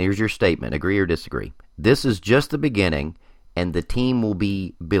beginning. There's your statement. Agree or disagree? This is just the beginning, and the team will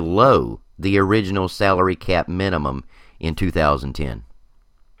be below the original salary cap minimum in 2010.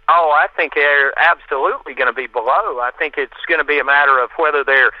 Oh, I think they're absolutely going to be below. I think it's going to be a matter of whether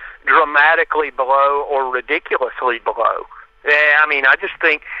they're dramatically below or ridiculously below. I mean, I just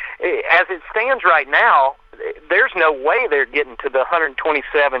think, as it stands right now, there's no way they're getting to the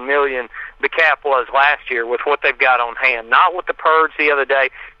 $127 million the cap was last year with what they've got on hand. Not with the purge the other day.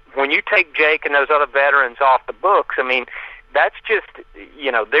 When you take Jake and those other veterans off the books, I mean, that's just,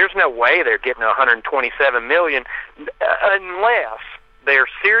 you know, there's no way they're getting $127 million unless they're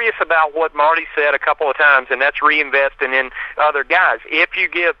serious about what Marty said a couple of times, and that's reinvesting in other guys. If you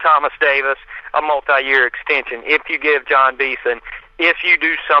give Thomas Davis a multi-year extension, if you give John Beeson, if you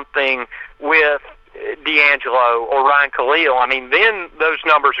do something with D'Angelo or Ryan Khalil, I mean, then those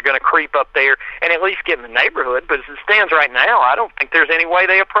numbers are going to creep up there and at least get in the neighborhood. But as it stands right now, I don't think there's any way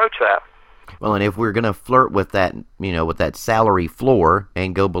they approach that. Well, and if we're going to flirt with that, you know, with that salary floor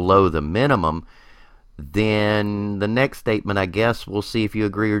and go below the minimum, then the next statement, I guess, we'll see if you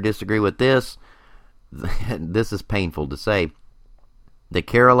agree or disagree with this. This is painful to say. The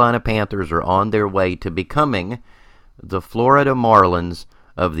Carolina Panthers are on their way to becoming the Florida Marlins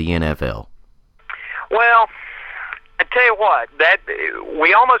of the NFL. Well, I tell you what, that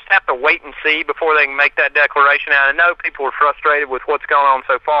we almost have to wait and see before they can make that declaration. And I know people are frustrated with what's going on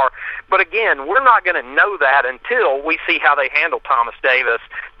so far, but again, we're not going to know that until we see how they handle Thomas Davis,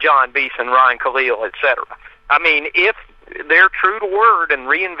 John Beeson, Ryan Khalil, etc. I mean, if they're true to word and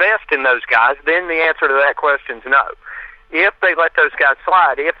reinvest in those guys, then the answer to that question is no. If they let those guys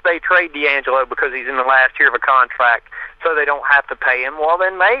slide, if they trade D'Angelo because he's in the last year of a contract so they don't have to pay him, well,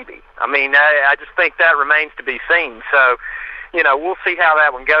 then maybe. I mean, I just think that remains to be seen. So, you know, we'll see how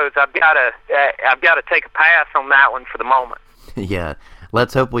that one goes. I've got to take a pass on that one for the moment. Yeah,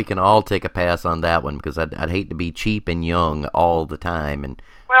 let's hope we can all take a pass on that one, because I'd hate to be cheap and young all the time. And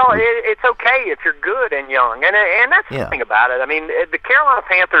well, it's okay if you're good and young, and that's the thing about it. I mean, the Carolina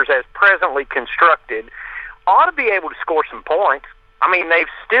Panthers, as presently constructed, ought to be able to score some points. I mean, they've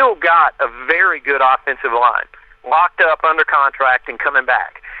still got a very good offensive line, locked up under contract and coming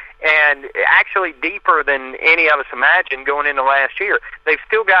back, and actually deeper than any of us imagined going into last year. They've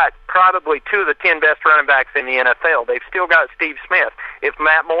still got probably 2 of the 10 best running backs in the NFL. They've still got Steve Smith. If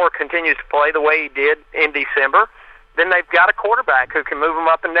Matt Moore continues to play the way he did in December, then they've got a quarterback who can move them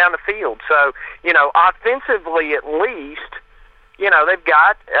up and down the field. So, you know, offensively at least, you know, they've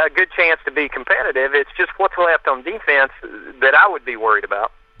got a good chance to be competitive. It's just what's left on defense that I would be worried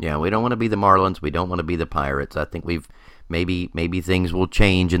about. Yeah, we don't want to be the Marlins. We don't want to be the Pirates. I think maybe things will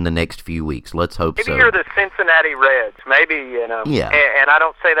change in the next few weeks. Let's hope maybe so. Maybe you're the Cincinnati Reds. Maybe, you know. Yeah. And I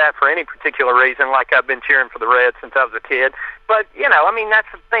don't say that for any particular reason, like I've been cheering for the Reds since I was a kid. But, you know, I mean, that's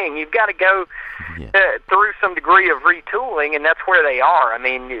the thing. You've got to go through some degree of retooling, and that's where they are. I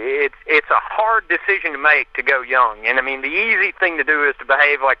mean, it's a hard decision to make to go young. And, I mean, the easy thing to do is to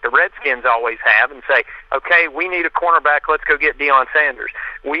behave like the Redskins always have and say, okay, we need a cornerback, let's go get Deion Sanders.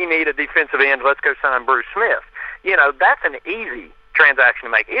 We need a defensive end, let's go sign Bruce Smith. You know, that's an easy transaction to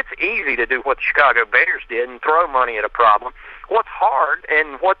make. It's easy to do what the Chicago Bears did and throw money at a problem. What's hard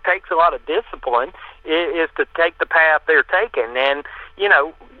and what takes a lot of discipline is to take the path they're taking. And,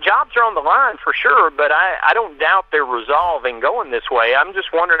 jobs are on the line for sure, but I don't doubt their resolve in going this way. I'm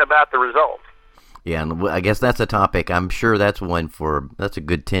just wondering about the results. Yeah, and I guess that's a topic. I'm sure that's a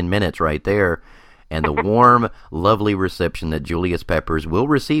good 10 minutes right there. And the warm, lovely reception that Julius Peppers will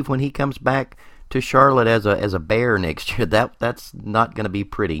receive when he comes back to Charlotte as a Bear next year. That's not going to be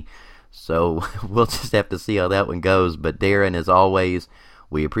pretty. So we'll just have to see how that one goes. But Darren, as always,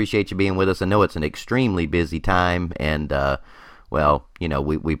 we appreciate you being with us. I know it's an extremely busy time, and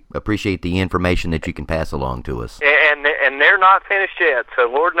we appreciate the information that you can pass along to us. And they're not finished yet, so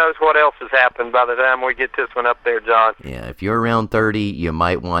Lord knows what else has happened by the time we get this one up there, John. Yeah, if you're around 30, you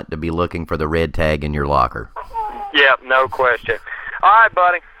might want to be looking for the red tag in your locker. Yep, no question. All right,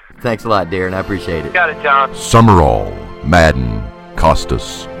 buddy. Thanks a lot, Darren. I appreciate it. Got it, John. Summerall, Madden,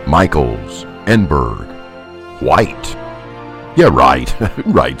 Costas, Michaels, Enberg, White. Yeah, right.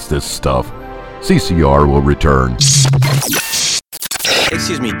 Who writes this stuff? CCR will return.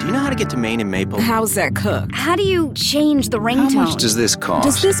 Excuse me, do you know how to get to Maine and Maple? How's that cook? How do you change the ringtone? How much does this cost?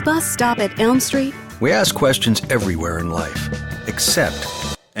 Does this bus stop at Elm Street? We ask questions everywhere in life, except...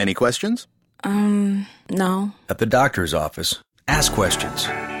 Any questions? No. At the doctor's office, ask questions.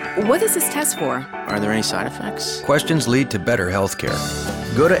 What is this test for? Are there any side effects? Questions lead to better health care.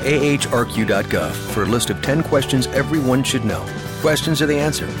 Go to ahrq.gov for a list of 10 questions everyone should know. Questions are the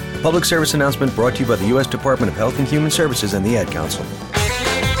answer. A public service announcement brought to you by the U.S. Department of Health and Human Services and the Ad Council.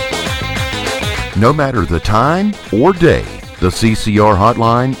 No matter the time or day, the CCR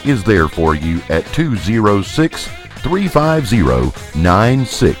hotline is there for you at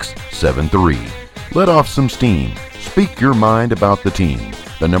 206-350-9673. Let off some steam. Speak your mind about the team.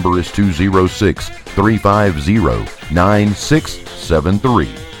 The number is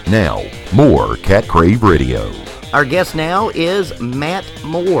 206-350-9673. Now, more Cat Crave Radio. Our guest now is Matt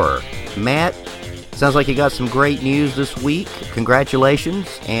Moore. Matt, sounds like you got some great news this week. Congratulations,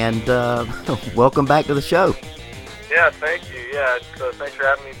 and welcome back to the show. Yeah, thank you. Yeah, thanks for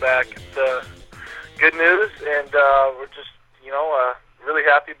having me back. It's good news, and we're just, really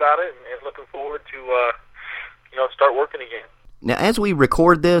happy about it and looking forward to, start working again. Now, as we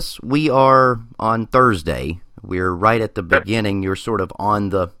record this, we are on Thursday. We're right at the beginning. You're sort of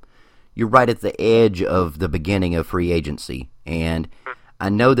you're right at the edge of the beginning of free agency. And I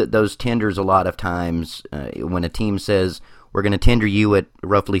know that those tenders a lot of times, when a team says, we're going to tender you at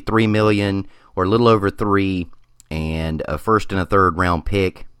roughly $3 million or a little over $3 million and a first and a third round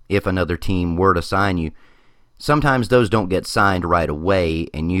pick, if another team were to sign you, sometimes those don't get signed right away,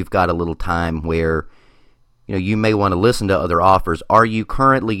 and you've got a little time where you may want to listen to other offers. Are you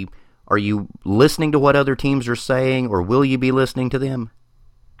listening to what other teams are saying, or will you be listening to them?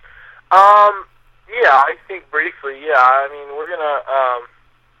 Yeah, I think briefly. Yeah, I mean, we're gonna,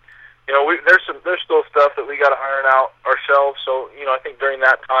 there's still stuff that we got to iron out ourselves. So, I think during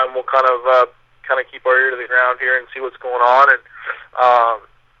that time we'll kind of keep our ear to the ground here and see what's going on, and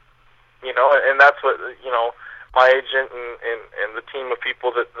and that's what my agent and the team of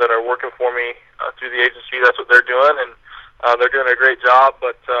people that are working for me through the agency, that's what they're doing, and they're doing a great job.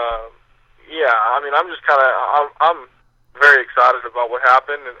 But yeah, I mean, I'm very excited about what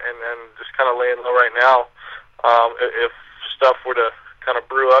happened, and just kind of laying low right now. If stuff were to kind of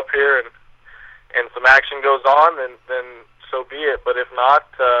brew up here and some action goes on, then so be it. But if not,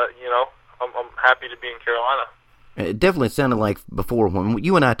 I'm happy to be in Carolina. It definitely sounded like before when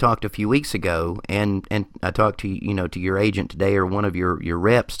you and I talked a few weeks ago, and I talked to to your agent today or one of your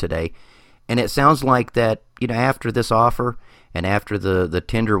reps today, and it sounds like that after this offer and after the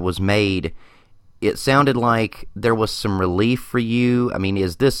tender was made, it sounded like there was some relief for you. I mean,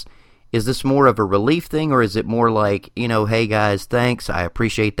 is this more of a relief thing, or is it more like hey guys, thanks, I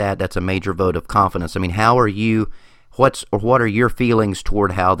appreciate that. That's a major vote of confidence. I mean, how are you? What are your feelings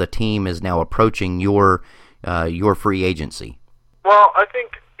toward how the team is now approaching your free agency? Well, I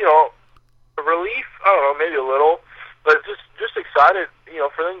think a relief. I don't know, maybe a little, but just excited.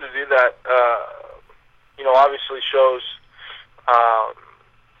 For them to do that, obviously shows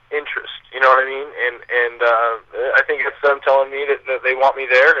interest. You know what I mean? And I think it's them telling me that they want me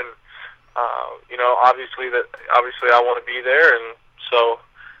there, and obviously I want to be there, and so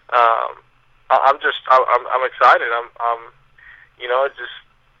I'm excited.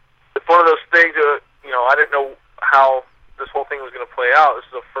 It's one of those things that I didn't know how this whole thing was going to play out. This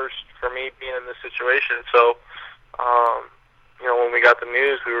is the first for me being in this situation. So, when we got the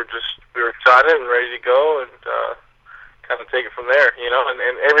news, we were excited and ready to go, and kind of take it from there.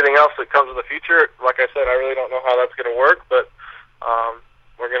 And everything else that comes in the future, like I said, I really don't know how that's going to work, but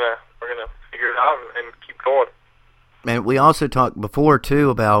we're gonna figure it out and keep going. And we also talked before too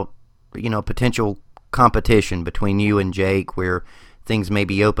about potential competition between you and Jake, where things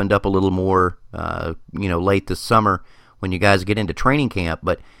maybe opened up a little more, late this summer when you guys get into training camp.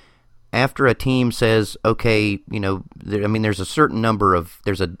 But after a team says, okay, there's a certain number of,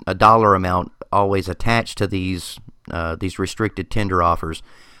 there's a dollar amount always attached to these restricted tender offers.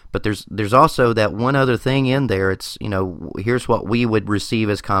 But there's also that one other thing in there. It's, here's what we would receive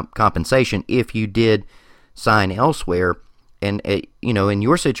as compensation if you did sign elsewhere. And, in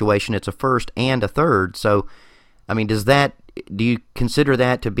your situation, it's a first and a third. So, do you consider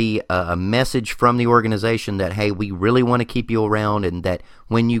that to be a message from the organization that, hey, we really want to keep you around, and that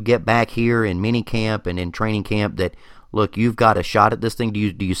when you get back here in mini camp and in training camp that, look, you've got a shot at this thing? Do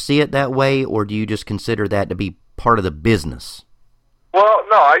you see it that way, or do you just consider that to be part of the business? Well,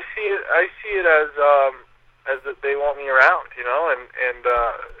 no, I see it as that they want me around, and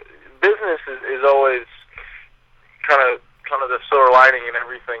business is always kind of the silver lining in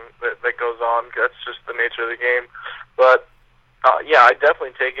everything that goes on. That's just the nature of the game. But I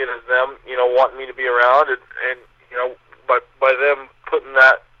definitely take it as them, wanting me to be around, and by them putting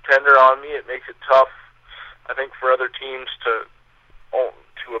that tender on me, it makes it tough, I think, for other teams to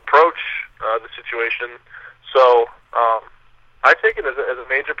approach the situation. So I take it as a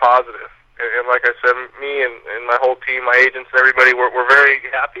major positive, and like I said, me and my whole team, my agents, and everybody, we're very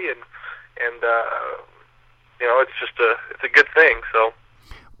happy, and it's a good thing. So,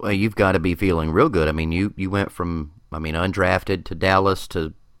 well, you've got to be feeling real good. I mean, you went from undrafted to Dallas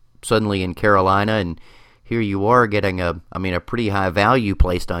to suddenly in Carolina, and here you are getting a pretty high value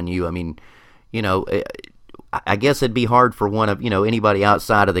placed on you. I guess it'd be hard for one of anybody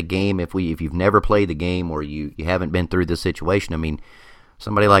outside of the game if you've never played the game or you haven't been through this situation.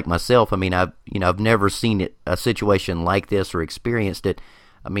 Somebody like myself, I've never seen a situation like this or experienced it.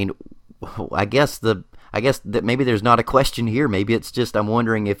 I guess that maybe there's not a question here. Maybe it's just I'm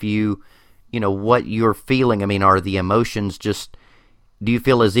wondering if what you're feeling. Are the emotions just? Do you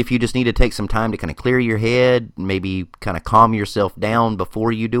feel as if you just need to take some time to kind of clear your head, maybe kind of calm yourself down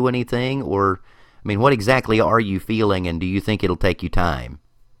before you do anything, or? What exactly are you feeling, and do you think it'll take you time?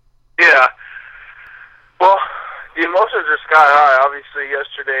 Yeah. Well, the emotions are sky high. Obviously,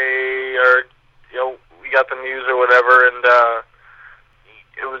 yesterday, we got the news or whatever, and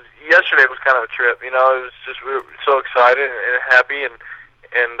yesterday was kind of a trip. It was just, we were so excited and happy, and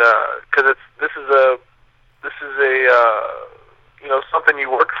because this is a something you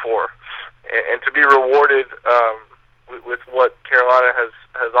work for, and to be rewarded with what Carolina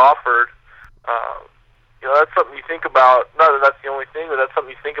has offered. That's something you think about. Not that that's the only thing, but that's something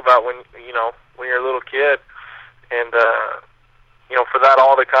you think about when you're a little kid. And for that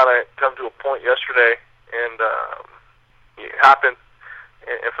all to kind of come to a point yesterday, and it happened,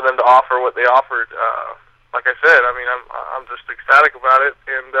 and for them to offer what they offered, like I said, I'm just ecstatic about it.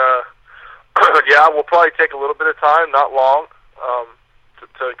 And we'll probably take a little bit of time, not long,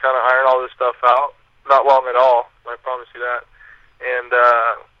 to kind of iron all this stuff out. Not long at all, I promise you that.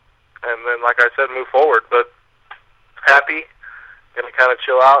 And then, like I said, move forward. But happy, gonna kind of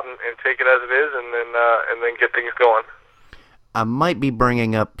chill out and take it as it is, and then get things going. I might be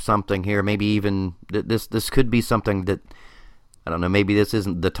bringing up something here. Maybe even this could be something that, I don't know. Maybe this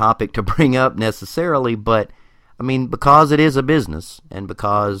isn't the topic to bring up necessarily, but because it is a business, and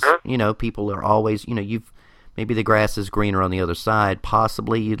because people are always maybe the grass is greener on the other side.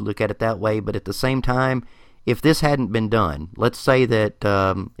 Possibly you'd look at it that way, but at the same time, if this hadn't been done, let's say that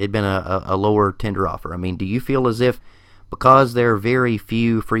it'd been a lower tender offer. Do you feel as if, because there are very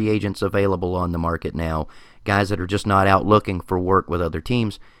few free agents available on the market now, guys that are just not out looking for work with other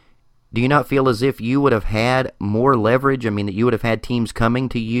teams, do you not feel as if you would have had more leverage? That you would have had teams coming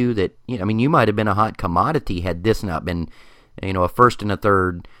to you that, you might have been a hot commodity had this not been, a first and a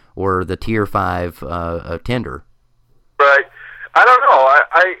third or the tier 5 tender. Right. I don't know.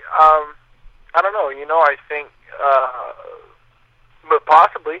 I don't know. I think, but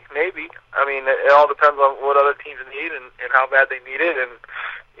possibly, maybe. It all depends on what other teams need and how bad they need it, and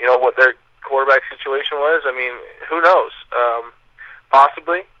what their quarterback situation was. Who knows?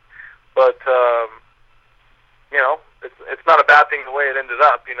 Possibly, but it's not a bad thing the way it ended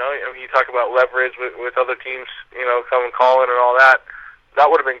up. You talk about leverage with other teams, coming calling and all that. That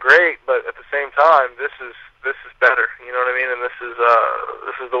would have been great, but at the same time, this is better. You know what I mean? And this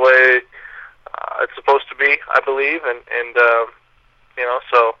is the way it's supposed to be, I believe, and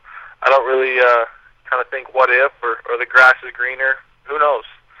so I don't really kind of think what if or the grass is greenner. Who knows?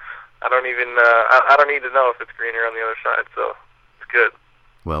 I don't even I don't need to know if it's greener on the other side. So it's good.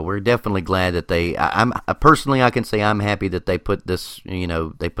 Well, we're definitely glad that personally, I can say I'm happy that they put this,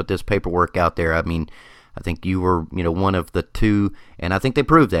 they put this paperwork out there. I think you were, one of the two, and I think they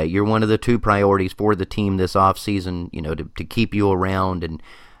proved that. You're one of the two priorities for the team this offseason, to keep you around. And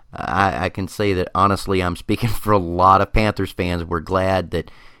I can say that, honestly, I'm speaking for a lot of Panthers fans. We're glad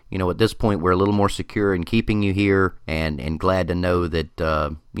that, at this point we're a little more secure in keeping you here, and glad to know that,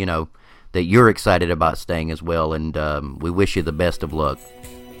 that you're excited about staying as well. And we wish you the best of luck.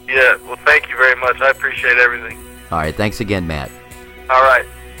 Yeah, well, thank you very much. I appreciate everything. All right, thanks again, Matt. All right.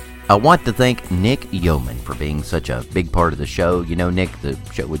 I want to thank Nick Yeoman for being such a big part of the show. Nick, the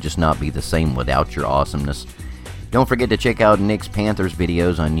show would just not be the same without your awesomeness. Don't forget to check out Nick's Panthers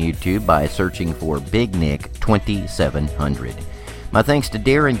videos on YouTube by searching for Big Nick 2700. My thanks to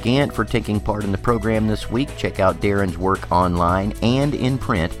Darren Gant for taking part in the program this week. Check out Darren's work online and in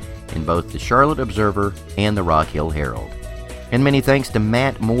print in both the Charlotte Observer and the Rock Hill Herald. And many thanks to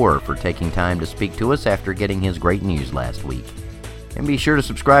Matt Moore for taking time to speak to us after getting his great news last week. And be sure to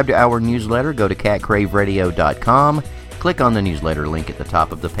subscribe to our newsletter. Go to catcraveradio.com, click on the newsletter link at the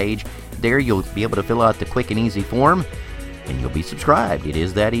top of the page. There you'll be able to fill out the quick and easy form, and you'll be subscribed. It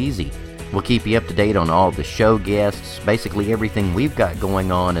is that easy. We'll keep you up to date on all the show guests, basically everything we've got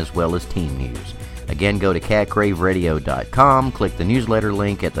going on, as well as team news. Again, go to catcraveradio.com, click the newsletter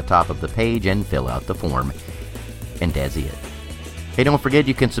link at the top of the page, and fill out the form. And that's it. Hey, don't forget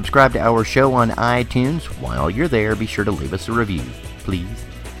you can subscribe to our show on iTunes. While you're there, be sure to leave us a review, please.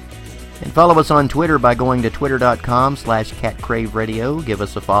 And follow us on Twitter by going to twitter.com/catcraveradio. Give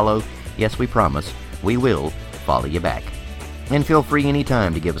us a follow. Yes, we promise, we will follow you back. And feel free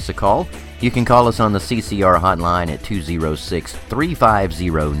anytime to give us a call. You can call us on the CCR hotline at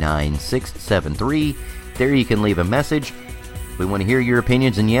 206-350-9673. There you can leave a message. We want to hear your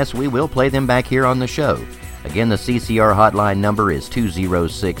opinions, and yes, we will play them back here on the show. Again, the CCR hotline number is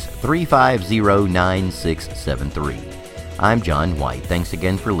 206-350-9673. I'm John White. Thanks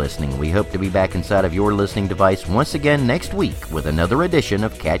again for listening. We hope to be back inside of your listening device once again next week with another edition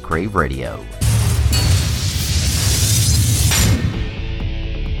of Cat Crave Radio.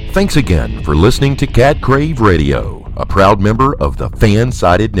 Thanks again for listening to Cat Crave Radio, a proud member of the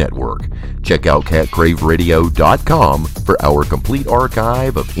Fan-Sided Network. Check out catcraveradio.com for our complete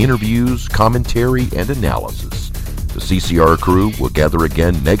archive of interviews, commentary, and analysis. The CCR crew will gather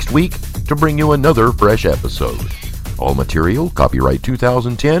again next week to bring you another fresh episode. All material, copyright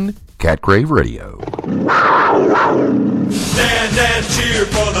 2010, Cat Crave Radio. Stand and cheer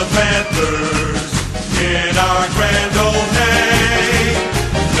for the Panthers in our grand old name.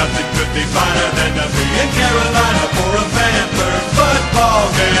 Nothing could be finer than to be in Carolina for a Panther football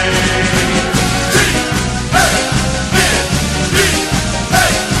game.